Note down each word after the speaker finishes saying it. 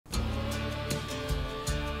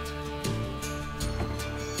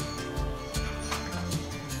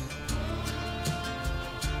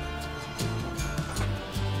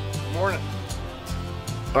Morning.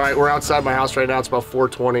 All right, we're outside my house right now. It's about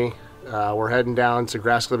 4:20. We're heading down to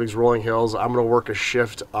Grass Clippings Rolling Hills. I'm going to work a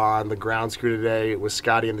shift on the ground screw today with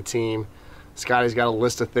Scotty and the team. Scotty's got a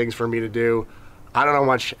list of things for me to do. I don't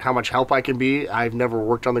know how much help I can be. I've never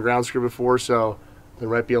worked on the ground screw before, so there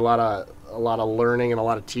might be a lot of learning and a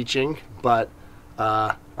lot of teaching. But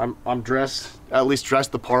I'm dressed, at least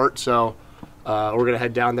dressed the part. So we're going to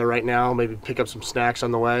head down there right now. Maybe pick up some snacks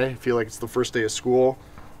on the way. I feel like it's the first day of school.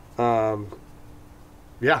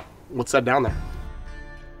 Yeah, let's head down there.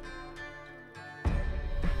 Can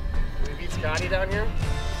we beat Scotty down here?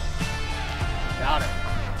 Got it.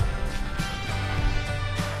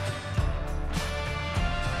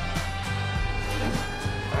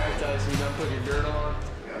 Alright, Tyson, you done putting your dirt on?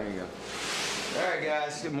 There you go. Alright,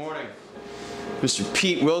 guys, good morning. Mr.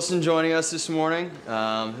 Pete Wilson joining us this morning.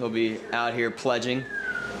 He'll be out here pledging.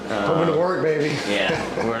 Coming to work, baby.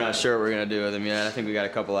 Yeah, we're not sure what we're going to do with him yet. I think we got a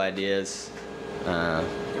couple ideas. Roll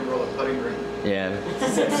a putting green. Yeah.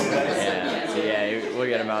 Yeah, we'll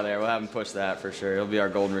get him out there. We'll have him push that for sure. He'll be our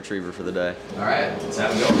golden retriever for the day. Alright, let's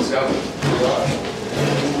have him go. Let's go.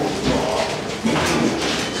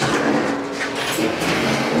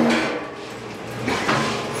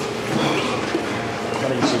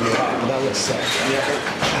 That looks sick. Yeah.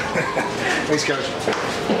 Thanks, Coach.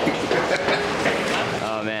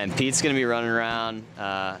 Oh man, Pete's gonna be running around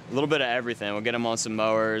a little bit of everything. We'll get him on some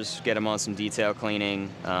mowers, get him on some detail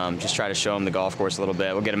cleaning, just try to show him the golf course a little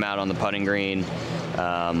bit. We'll get him out on the putting green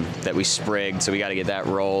that we sprigged, so we gotta get that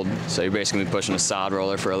rolled. So you're basically gonna be pushing a sod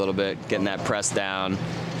roller for a little bit, getting that pressed down.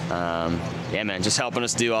 Yeah man, just helping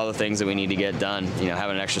us do all the things that we need to get done. You know,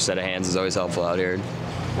 having an extra set of hands is always helpful out here.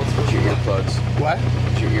 What's your earplugs? What?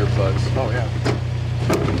 What's your earplugs? Oh, yeah.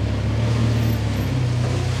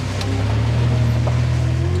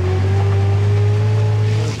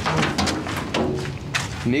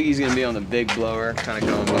 Miggy's gonna be on the big blower, kind of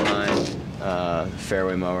going behind the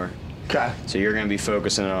fairway mower. Okay. So you're gonna be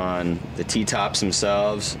focusing on the T-tops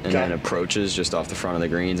themselves and then approaches just off the front of the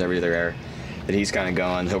greens everywhere that he's kind of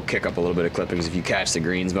going. He'll kick up a little bit of clippings. If you catch the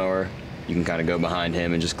greens mower, you can kind of go behind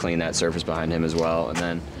him and just clean that surface behind him as well. And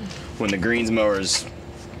then when the greens mowers,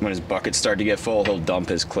 when his buckets start to get full, he'll dump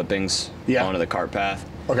his clippings onto the cart path.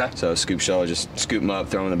 Okay. So scoop shell, just scoop them up,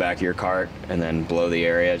 throw them in the back of your cart, and then blow the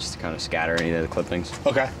area just to kind of scatter any of the clippings.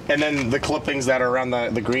 Okay. And then the clippings that are around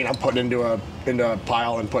the green, I'm putting into a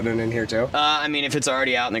pile and putting it in here too? I mean, if it's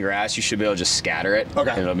already out in the grass, you should be able to just scatter it.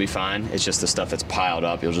 Okay. And it'll be fine. It's just the stuff that's piled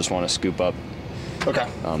up, you'll just want to scoop up. Okay.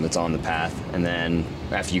 That's on the path. And then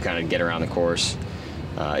after you kind of get around the course,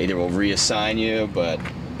 either we'll reassign you, but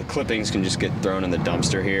the clippings can just get thrown in the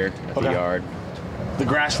dumpster here at the yard. The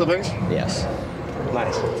grass clippings? Yes.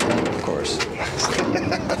 Nice. Of course.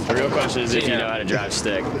 The real question is if you know how to drive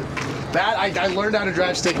stick. That, I learned how to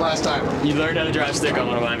drive stick last time. You learned how to drive stick on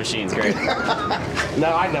one of my machines, great.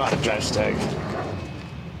 No, I know how to drive stick.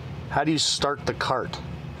 How do you start the cart?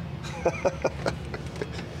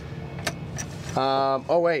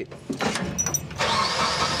 Oh wait.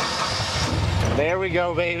 There we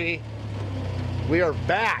go, baby. We are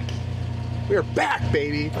back. We are back,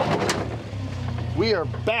 baby. We are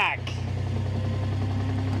back.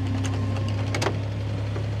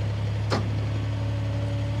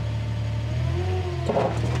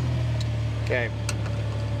 Okay.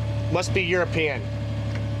 Must be European.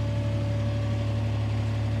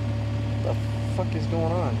 What the fuck is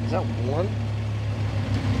going on? Is that one?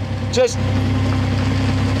 Just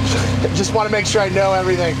want to make sure I know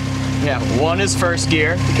everything. Yeah, one is first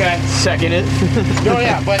gear. Okay. Second is. No,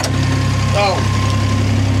 yeah, but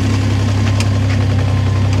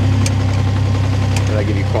Did I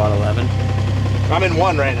give you quad 11? I'm in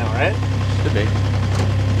one right now, right? Should be.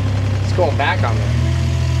 It's going back on me.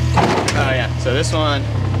 Oh yeah, so this one,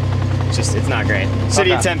 it's not great.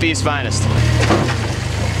 City of Tempe's finest.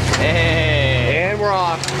 Hey. And we're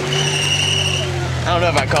off. I don't know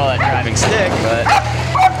if I call that driving stick, but.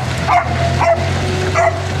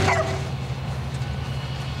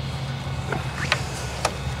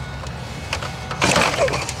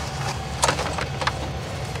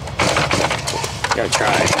 Gotta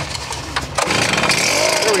try.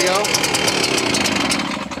 There we go.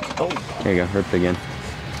 Oh. There you go, rip again.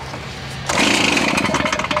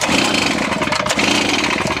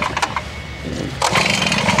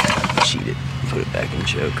 Cheat it, put it back in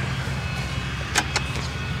choke.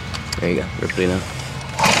 There you go, rip it in.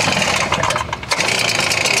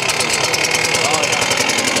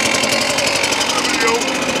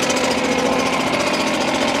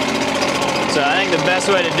 So I think the best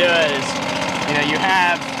way to do it is, you know, you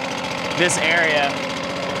have this area.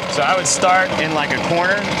 So I would start in like a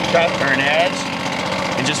corner or an edge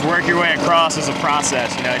and just work your way across as a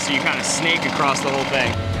process, you know, so you kind of snake across the whole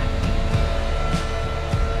thing.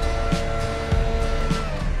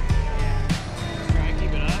 Try and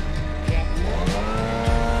keep it up.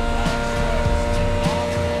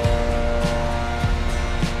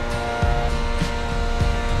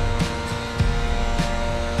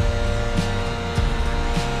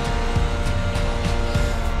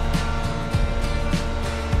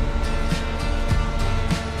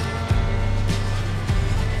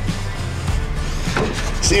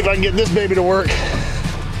 See if I can get this baby to work.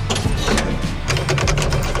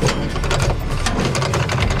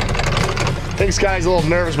 I think Sky's a little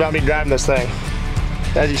nervous about me driving this thing,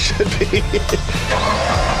 as he should be.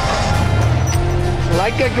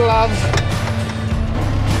 Like a glove.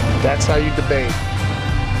 That's how you debate.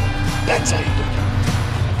 That's how you debate.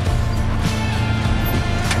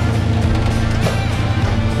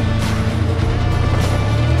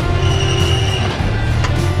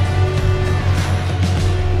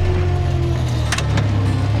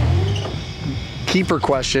 Keeper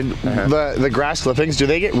question: the grass clippings, do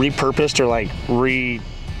they get repurposed or like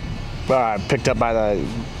picked up by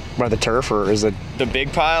the turf, or is it? The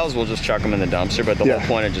big piles, we'll just chuck them in the dumpster, but the whole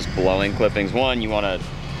point of just blowing clippings, one, you want to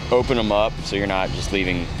open them up so you're not just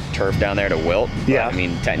leaving turf down there to wilt. Yeah. But, I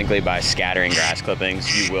mean, technically by scattering grass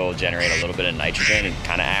clippings, you will generate a little bit of nitrogen and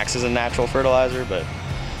kind of acts as a natural fertilizer, but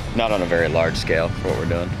not on a very large scale for what we're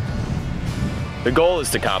doing. The goal is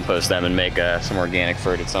to compost them and make some organic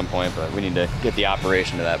fert at some point, but we need to get the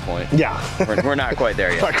operation to that point. Yeah. We're not quite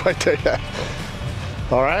there yet. Not quite there yet.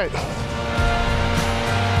 All right.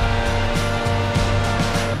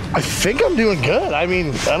 I think I'm doing good. I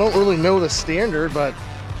mean, I don't really know the standard, but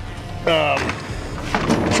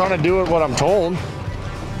trying to do it what I'm told.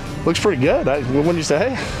 Looks pretty good. What would you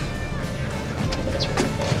say?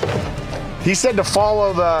 He said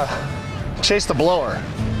to chase the blower.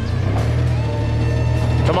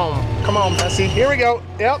 Come on, Bessie. Here we go.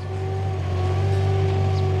 Yep.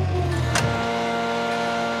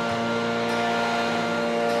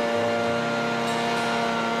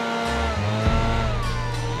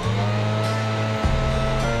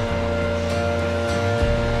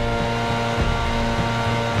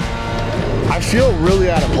 I feel really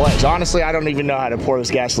out of place. Honestly, I don't even know how to pour this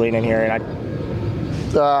gasoline in here, and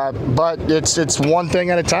but it's one thing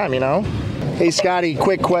at a time, you know. Hey, Scotty,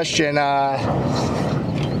 quick question.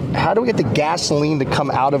 How do we get the gasoline to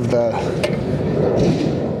come out of the...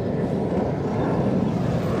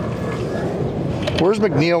 Where's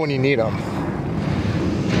McNeil when you need him?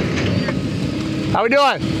 How we doing?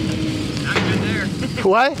 Not good there.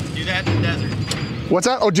 What? Do that in the desert. What's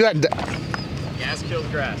that? Oh, do that. Gas kills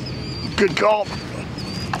grass. Good call.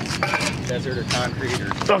 Desert or concrete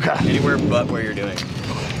or Okay. anywhere but where you're doing.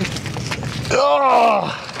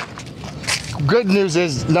 Oh. Good news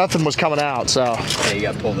is nothing was coming out, so. Yeah, you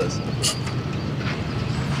got to pull this.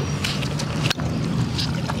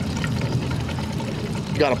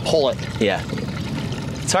 You gotta pull it. Yeah.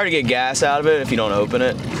 It's hard to get gas out of it if you don't open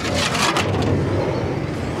it.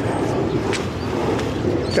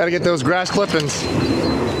 Gotta get those grass clippings.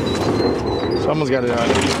 Someone's gotta do it.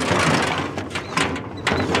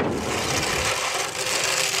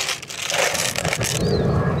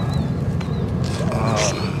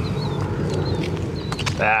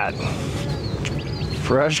 That.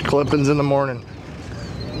 Fresh clippings in the morning.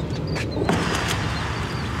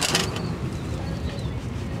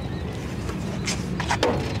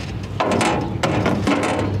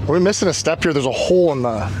 Are we missing a step here? There's a hole in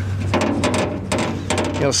the...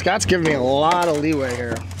 You know, Scott's giving me a lot of leeway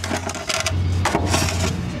here.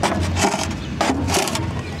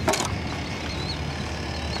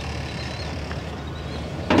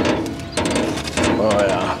 Oh,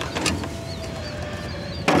 yeah.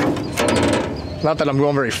 Not that I'm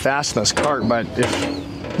going very fast in this cart, but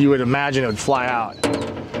if you would imagine it would fly out.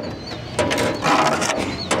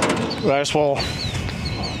 I guess we'll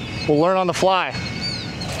learn on the fly.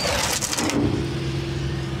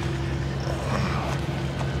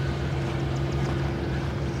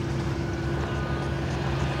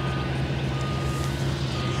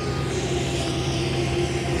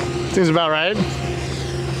 Seems about right.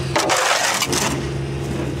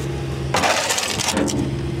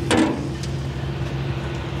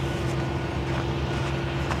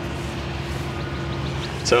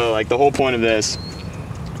 So like the whole point of this,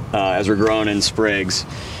 as we're growing in sprigs,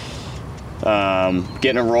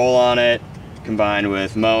 getting a roll on it combined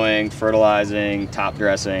with mowing, fertilizing, top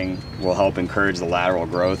dressing will help encourage the lateral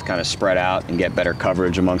growth, kind of spread out and get better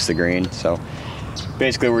coverage amongst the green. So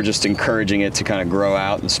basically we're just encouraging it to kind of grow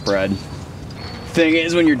out and spread. Thing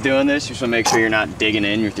is, when you're doing this, you just want to make sure you're not digging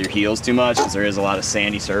in with your heels too much, because there is a lot of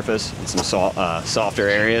sandy surface and some softer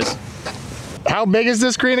areas. How big is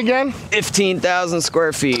this green again? 15,000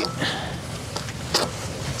 square feet.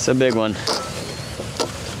 It's a big one.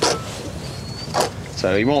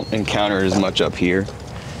 So you won't encounter as much up here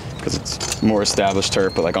because it's more established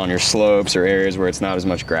turf, but like on your slopes or areas where it's not as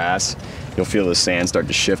much grass, you'll feel the sand start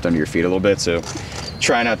to shift under your feet a little bit. So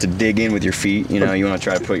try not to dig in with your feet. You know, you want to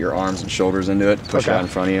try to put your arms and shoulders into it, push it out in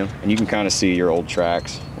front of you. And you can kind of see your old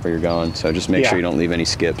tracks where you're going. So just make sure you don't leave any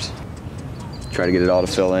skips. Try to get it all to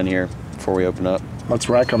fill in here before we open up. That's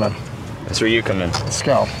where I come in. That's where you come in. Let's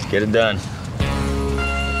go. Get it done.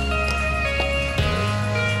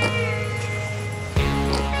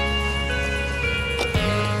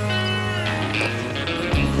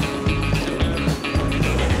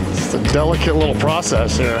 It's a delicate little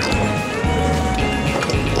process here.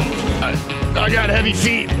 I got heavy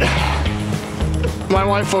feet. My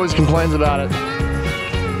wife always complains about it.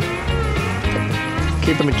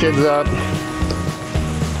 Keeping the kids up.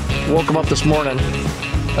 Woke them up this morning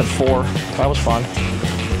at 4. That was fun.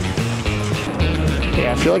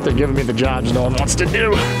 Yeah, I feel like they're giving me the jobs no one wants to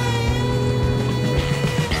do.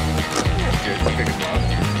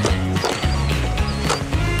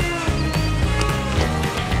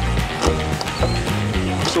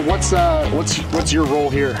 So what's your role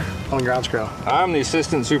here on Grounds Crew? I'm the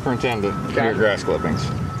assistant superintendent here at Grass Clippings.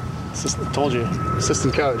 Assistant, told you,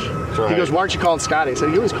 assistant coach. That's right. He goes, why aren't you calling Scotty? I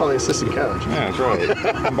said, you always call the assistant coach. Yeah, that's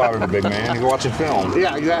right. I'm Bobby the big man. He's watching film.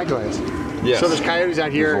 Yeah, exactly. Yes. So there's coyotes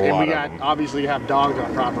out here, There's a and we lot got, of them. obviously you have dogs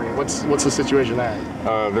on property. What's the situation there?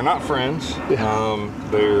 They're not friends. Yeah.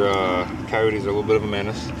 Coyotes are a little bit of a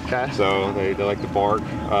menace. Okay. So they like to bark.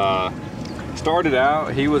 Started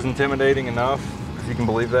out, he was intimidating enough, if you can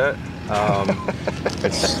believe that.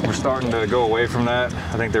 We're starting to go away from that.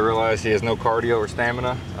 I think they realize he has no cardio or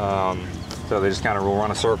stamina. So they just kind of will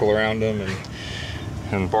run a circle around him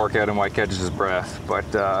and bark at him while he catches his breath.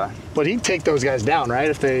 But he'd take those guys down, right?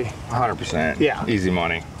 If they 100%. Yeah. Easy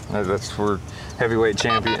money. That's for heavyweight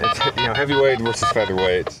champion. It's, you know, heavyweight versus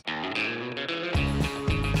featherweight.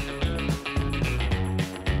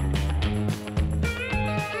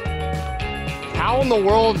 How in the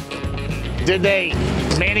world did they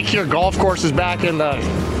manicure golf courses back in the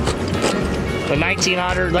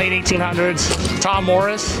 1900s, late 1800s? Tom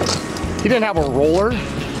Morris, he didn't have a roller.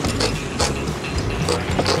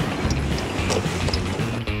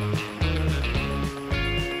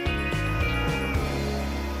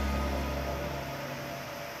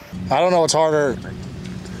 I don't know what's harder,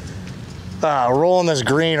 rolling this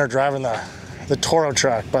green or driving the Toro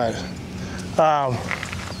truck, but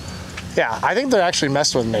yeah, I think they actually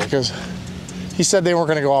messed with me because he said they weren't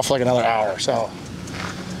going to go off for like another hour. So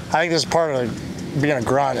I think this is part of being a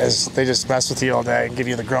grunt is they just mess with you all day and give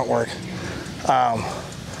you the grunt work.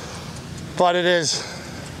 But it is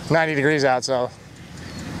 90 degrees out, so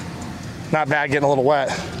not bad getting a little wet.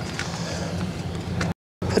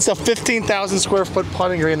 It's a 15,000 square foot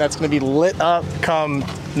putting green that's going to be lit up come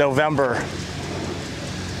November.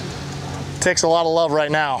 Takes a lot of love right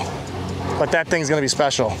now, but that thing's going to be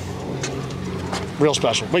special. Real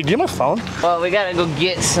special. Wait, do you have my phone? Well, we gotta go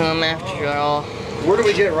get some after all. Where do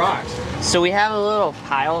we get rocks? So we have a little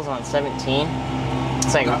piles on 17.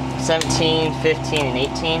 It's like 17, 15, and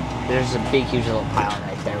 18. There's a big, huge little pile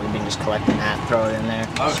right there. We've been just collecting that, throw it in there,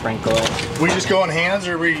 sprinkle it. We just go in hands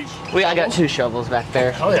or we? I got 2 shovels back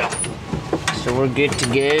there. Oh yeah. So we're good to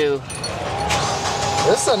go.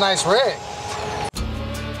 This is a nice rig.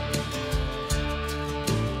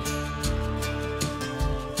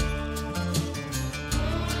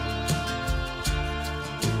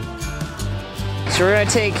 So we're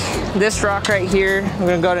gonna take this rock right here. We're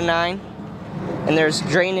gonna go to 9. And there's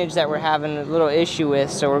drainage that we're having a little issue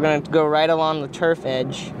with. So we're gonna go right along the turf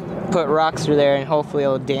edge, put rocks through there, and hopefully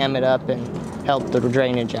it'll dam it up and help the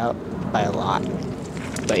drainage out by a lot.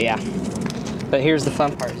 But yeah. But here's the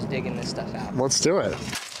fun part, is digging this stuff out. Let's do it.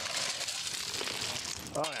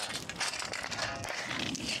 Oh yeah.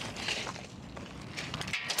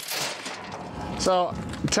 So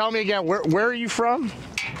tell me again, where are you from?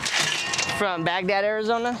 From Baghdad,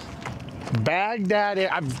 Arizona. Baghdad,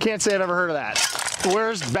 I can't say I've ever heard of that.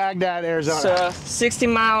 Where's Baghdad, Arizona? So 60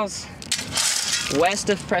 miles west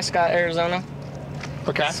of Prescott, Arizona.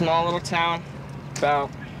 Okay. Small little town. About,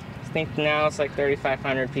 I think now it's like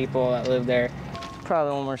 3,500 people that live there.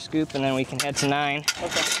 Probably one more scoop and then we can head to 9.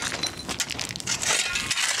 Okay.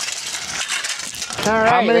 All right.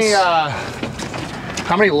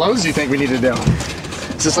 How many loads do you think we need to do?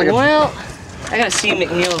 Is this like well, I gotta see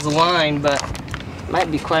McNeil's line, but might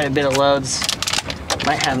be quite a bit of loads.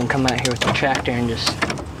 Might have him come out here with the tractor and just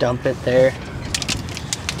dump it there.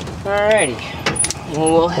 Alrighty.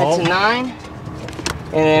 Well, we'll head to 9,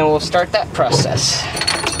 and then we'll start that process.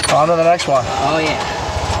 On to the next one. Oh yeah.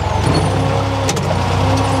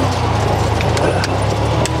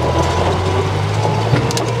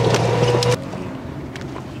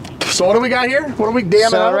 So what do we got here? What are we damming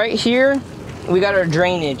So up? right here, we got our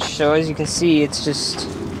drainage. So as you can see, it's just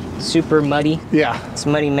super muddy. Yeah. It's a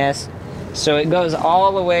muddy mess. So it goes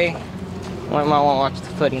all the way. Might want to watch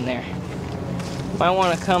the footing there. Might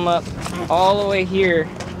want to come up all the way here.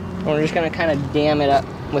 And we're just gonna kind of dam it up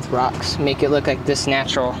with rocks, make it look like this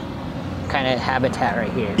natural kind of habitat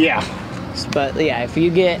right here. Yeah. But yeah, if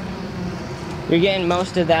you're getting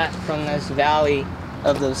most of that from this valley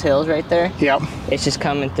of those hills right there. Yep. It's just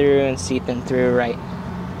coming through and seeping through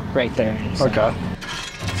right there. So. Okay.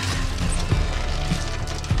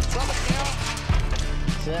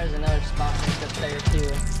 So there's another spot right up there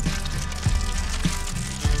too.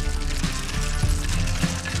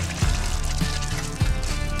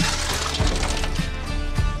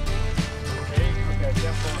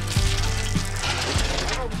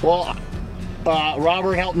 Well,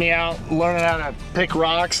 Robert helped me out learning how to pick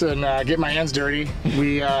rocks and get my hands dirty.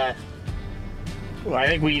 I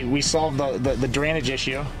think we solved the drainage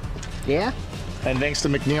issue. Yeah. And thanks to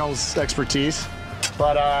McNeil's expertise.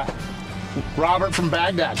 But Robert from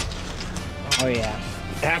Baghdad. Oh yeah.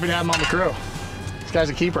 Happy to have him on the crew. This guy's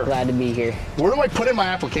a keeper. Glad to be here. Where do I put in my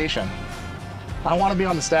application? I want to be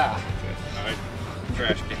on the staff.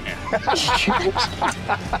 Trash can.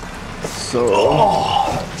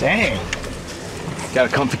 Oh, dang. Got a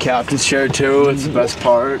comfy captain's chair too, it's the best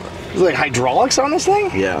part. Is like hydraulics on this thing?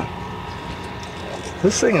 Yeah.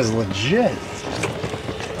 This thing is legit.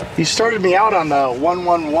 You started me out on the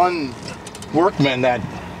 111 Workman that...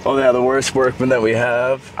 Oh yeah, the worst workman that we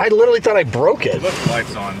have. I literally thought I broke it. You left the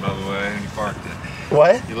lights on, by the way, when you parked it.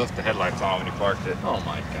 What? You left the headlights on when you parked it. Oh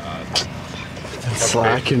my god.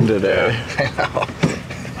 Slacking today.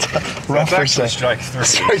 Rough That's for actually a strike 3,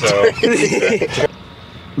 so...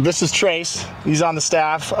 This is Trace. He's on the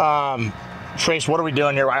staff. Trace, what are we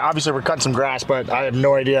doing here? Obviously, we're cutting some grass, but I have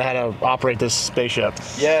no idea how to operate this spaceship.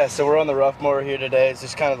 Yeah, so we're on the rough mower here today. It's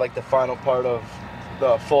just kind of like the final part of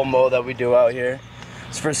the full mow that we do out here.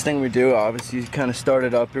 It's the first thing we do, obviously, you kind of start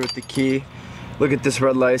it up here with the key. Look at this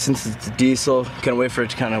red light, since it's a diesel. You can wait for it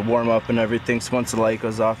to kind of warm up and everything. So once the light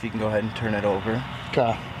goes off, you can go ahead and turn it over.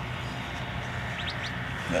 Okay.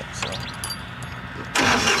 Yep, so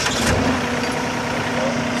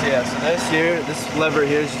yeah, so this lever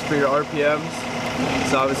here is just for your RPMs.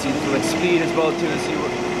 So obviously for like speed as well too. So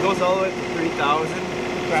it goes all the way up to 3,000.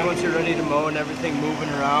 So once you're ready to mow and everything moving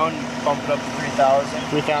around, bump it up to 3,000.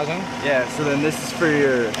 3,000? Yeah, so then this is for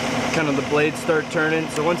your, kind of the blades start turning.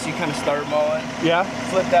 So once you kind of start mowing, Yeah.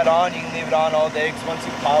 flip that on, you can leave it on all day, because once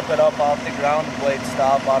you pop it up off the ground, the blades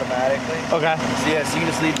stop automatically. Okay. So yeah, so you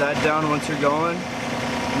can just leave that down once you're going.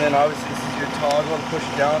 And then obviously this is your toggle to push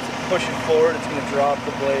it down. So if you push it forward, it's gonna drop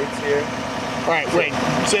the blades here. All right, wait.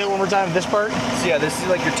 Say it one more time, this part? So yeah, this is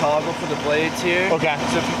like your toggle for the blades here. Okay.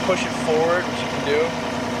 So if you push it forward, which you can do.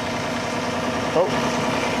 Oh.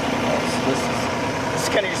 So this is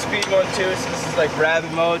kind of your speed one too. So this is like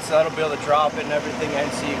rabbit mode, so that'll be able to drop it and everything, and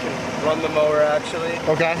so you can run the mower actually.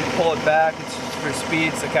 Okay. You pull it back, it's just for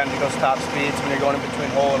speed, so it kind of goes top speed. So when you're going in between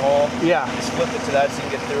hole and hole, Yeah. just flip it to that so you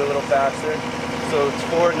can get through a little faster. So it's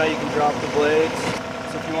forward, now you can drop the blades.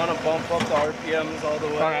 So if you want to bump up the RPMs all the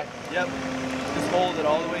way, All right. Yep, just hold it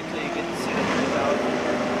all the way till you get to see the 3,000.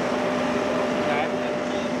 Okay. Then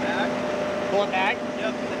pull it back. Pull it back.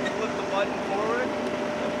 Yep, and then flip the button forward,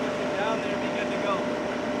 and push it down there, be good to go.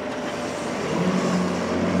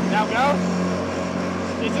 Now go.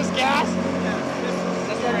 Is this gas? Yeah,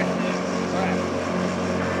 That's right. All right.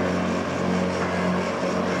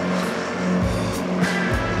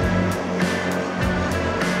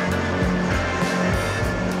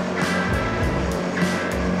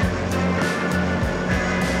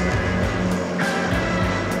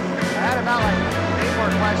 I had about like 8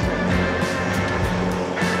 more questions.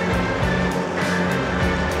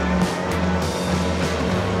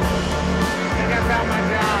 I think I found my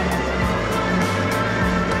job.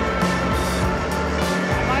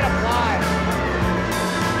 I might apply.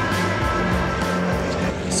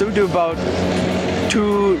 So we do about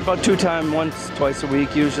two times, once, twice a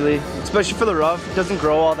week usually. Especially for the rough, it doesn't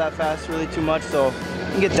grow all that fast really too much, so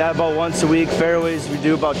you can get that about once a week. Fairways we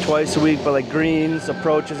do about twice a week, but like greens,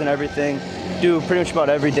 approaches and everything, do pretty much about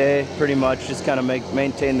every day, pretty much, just kind of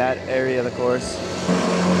maintain that area of the course.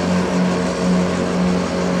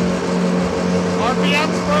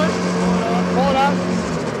 RPMs first. Pull it up.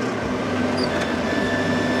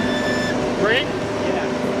 green? Yeah.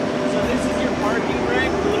 So this is your parking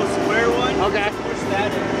brake, the little square one. Okay. Push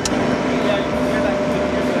that in. Yeah, you can hear that.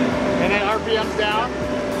 You're good. And then RPM's down.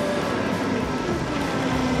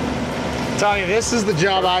 Telling you, this is the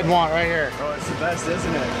job I'd want right here. Oh, it's the best,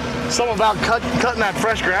 isn't it? Something about cutting that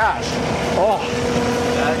fresh grass. Oh.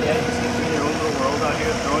 Yeah, you just get in your own little world out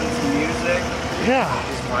here, throwing some music. Yeah.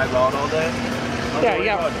 Just vibe out all day. Yeah, you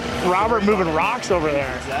got Robert moving rocks over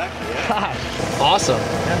there. Exactly, yeah. God. Awesome.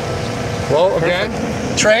 Well, again,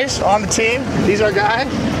 Trace on the team. He's our guy.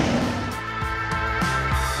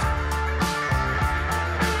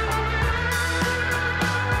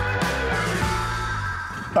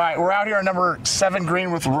 All right, we're out here on number 7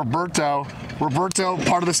 green with Roberto. Roberto,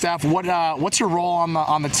 part of the staff. What's your role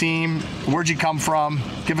on the team? Where'd you come from?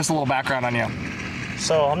 Give us a little background on you.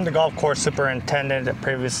 So I'm the golf course superintendent.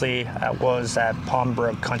 Previously, I was at Palm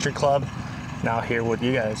Brook Country Club. Now here with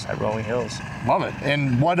you guys at Rolling Hills. Love it.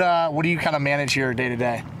 And what do you kind of manage here day to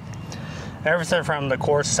day? Everything from the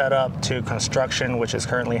course setup to construction, which is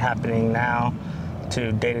currently happening now,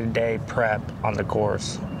 to day-to-day prep on the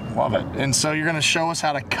course. Love it. And so you're going to show us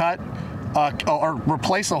how to cut or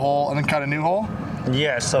replace a hole and then cut a new hole?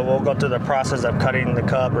 Yeah, so we'll go through the process of cutting the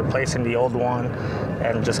cup, replacing the old one,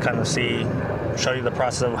 and just kind of show you the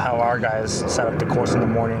process of how our guys set up the course in the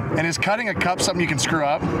morning. And is cutting a cup something you can screw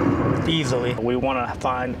up? Easily. We want to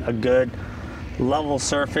find a good level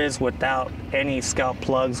surface without any scalp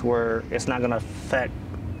plugs where it's not going to affect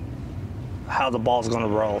how the ball's going to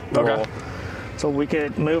roll. Okay. So we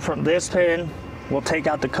could move from this pin, we'll take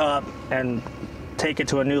out the cup and take it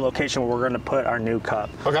to a new location where we're going to put our new cup.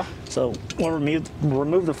 Okay. So we'll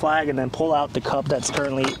remove the flag and then pull out the cup that's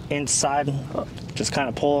currently inside. Just kind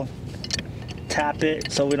of tap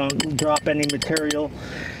it so we don't drop any material.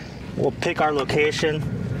 We'll pick our location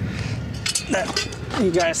that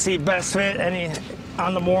you guys see best fit.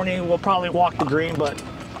 On the morning, we'll probably walk the green, but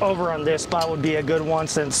over on this spot would be a good one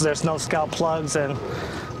since there's no scalp plugs and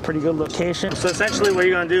pretty good location. So essentially what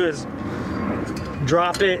you're gonna do is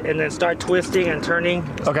drop it and then start twisting and turning.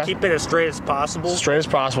 Okay. Keep it as straight as possible. Straight as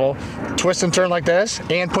possible. Twist and turn like this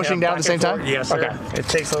and pushing down at the same time? Yes, sir. Okay. It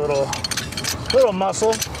takes a little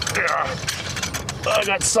muscle. Yeah. I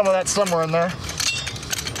got some of that somewhere in there.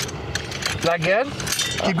 Is that good?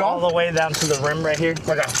 Keep going? All the way down to the rim right here.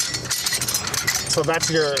 Okay. So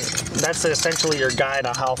that's essentially your guide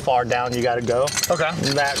on how far down you gotta go. Okay.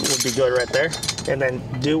 And that would be good right there. And then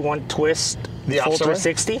do one twist, The full opposite way?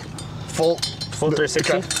 360. Full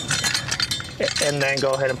 360. Okay. And then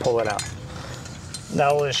go ahead and pull it out.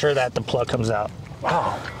 That will ensure that the plug comes out.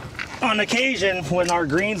 Wow. On occasion, when our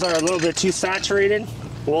greens are a little bit too saturated,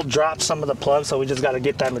 we'll drop some of the plug, so we just got to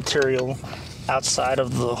get that material outside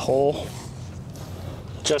of the hole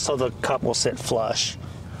just so the cup will sit flush.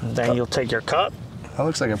 Then you'll take your cup. That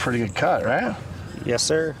looks like a pretty good cut, right? Yes,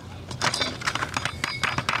 sir.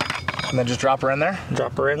 And then just drop her in there?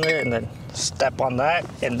 Drop her in there and then step on that,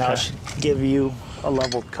 and that should give you a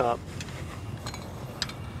level cup.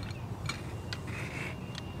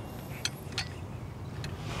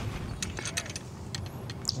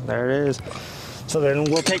 There it is. So then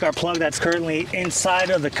we'll take our plug that's currently inside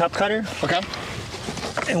of the cup cutter. Okay.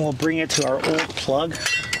 And we'll bring it to our old plug.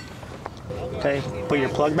 Okay, put your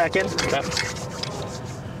plug back in. Okay.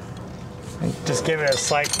 And just give it a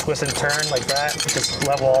slight twist and turn like that. Just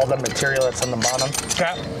level all the material that's on the bottom.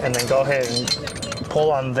 Okay. And then go ahead and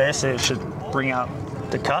pull on this. It should bring out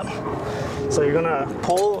the cup. So you're gonna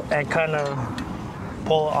pull and kind of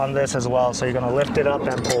pull on this as well. So you're gonna lift it up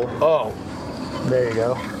and pull. Oh. There you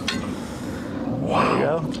go. There you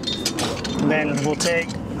go. And then we'll take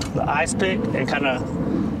the ice pick and kind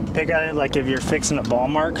of pick at it like if you're fixing a ball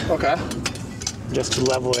mark. Okay. Just to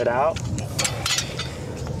level it out.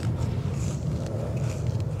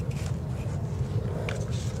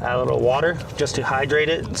 Add a little water just to hydrate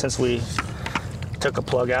it since we took a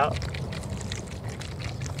plug out.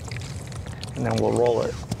 And then we'll roll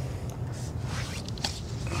it.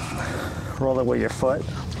 Roll it with your foot.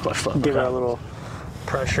 Give it a little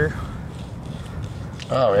pressure.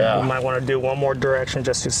 Oh, yeah. You might want to do one more direction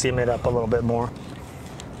just to seam it up a little bit more.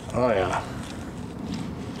 Oh, yeah.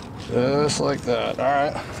 Just like that. All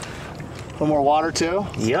right. A little more water, too?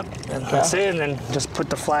 Yep. And that's it. And then just put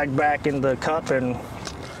the flag back in the cup and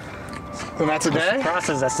that's a day?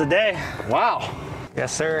 process. That's the day. Wow.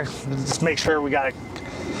 Yes, sir. Just make sure we got to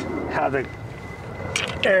have the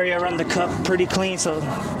area around the cup pretty clean so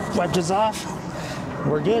wipe this off.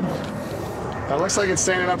 We're good. That looks like it's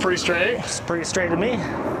standing up pretty straight. It's pretty straight to me.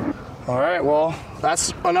 All right, well,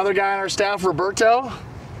 that's another guy on our staff, Roberto.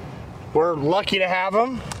 We're lucky to have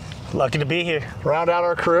him. Lucky to be here. Round out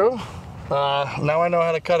our crew. Now I know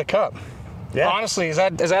how to cut a cup. Yeah. Honestly, is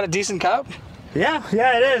that a decent cup? Yeah,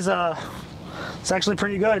 it is. It's actually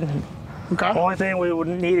pretty good. Okay. Only thing we would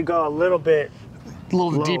need to go a little bit A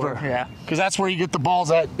little lower. deeper. Yeah. Because that's where you get the balls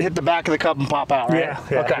that hit the back of the cup and pop out, right?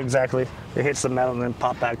 Yeah, Okay. exactly. It hits the metal and then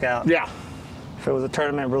pop back out. Yeah. If it was a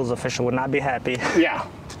tournament, rules official would not be happy. Yeah.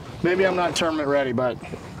 Maybe I'm not tournament ready, but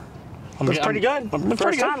It's pretty good.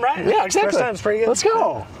 First time, right? Yeah, exactly. First time's pretty good. Let's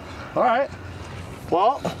go. All right.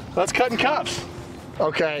 Well, let's cut in cups.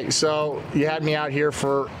 Okay, so you had me out here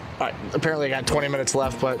for, apparently I got 20 minutes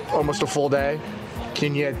left, but almost a full day.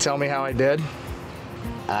 Can you tell me how I did?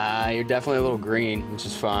 You're definitely a little green, which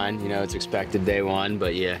is fine. You know, it's expected day one,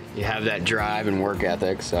 but you have that drive and work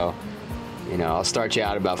ethic. So, you know, I'll start you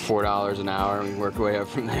out about $4 an hour and work our way up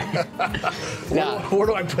from there. Where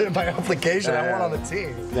do I put in my application? I want on the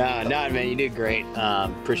team. No, man, you did great.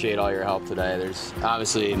 Appreciate all your help today. There's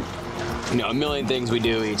obviously, you know, a million things we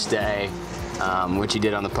do each day. What you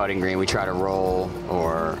did on the putting green, we try to roll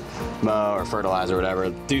or mow or fertilize or whatever,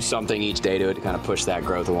 do something each day to it to kind of push that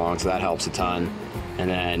growth along, so that helps a ton. And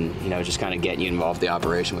then, you know, just kind of getting you involved in the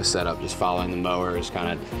operation with setup, just following the mowers,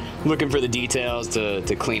 kind of looking for the details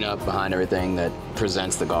to clean up behind everything that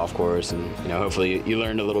presents the golf course. And, you know, hopefully you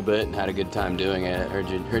learned a little bit and had a good time doing it.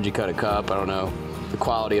 Heard you cut a cup. I don't know the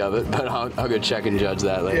quality of it, but I'll go check and judge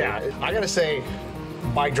that later. Yeah, I gotta say,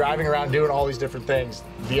 by driving around doing all these different things,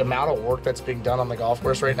 the amount of work that's being done on the golf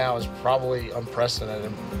course right now is probably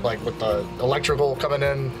unprecedented. Like with the electrical coming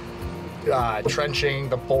in, trenching,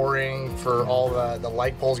 the boring for all the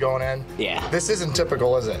light poles going in. Yeah. This isn't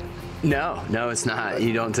typical, is it? No, it's not.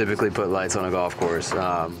 You don't typically put lights on a golf course.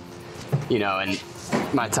 You know, and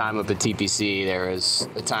my time up at TPC, there was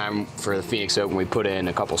a time for the Phoenix Open, we put in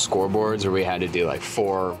a couple scoreboards where we had to do like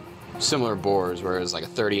 4 similar bores where it was like a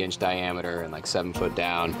 30-inch diameter and like 7 foot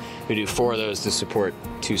down. We do 4 of those to support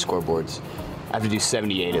 2 scoreboards. I have to do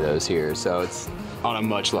 78 of those here, so it's on a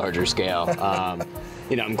much larger scale.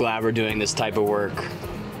 You know, I'm glad we're doing this type of work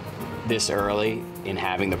this early in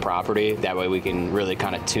having the property. That way we can really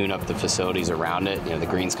kind of tune up the facilities around it. You know, the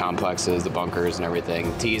greens complexes, the bunkers and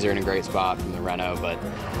everything. The tees are in a great spot from the reno, but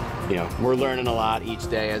you know, we're learning a lot each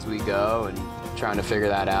day as we go and trying to figure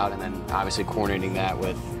that out, and then obviously coordinating that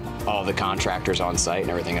with all the contractors on site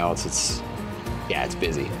and everything else. It's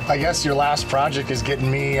busy. I guess your last project is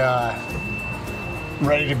getting me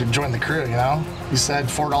ready to join the crew, you know? You said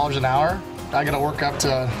 $4 an hour. I gotta work up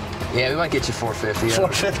to Yeah, we might get you 450.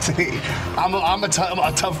 $4.50. I'm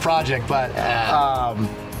a tough project, but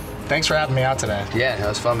thanks for having me out today. Yeah, that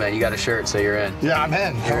was fun, man. You got a shirt, so you're in. Yeah, I'm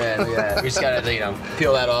in. You're in. Yeah. We just gotta, you know,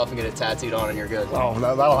 peel that off and get it tattooed on, and you're good. Oh,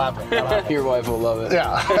 that'll happen. That'll happen. Your wife will love it.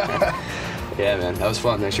 Yeah. Yeah, man. That was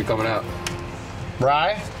fun. Thanks for coming out.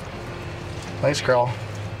 Bri, thanks, girl.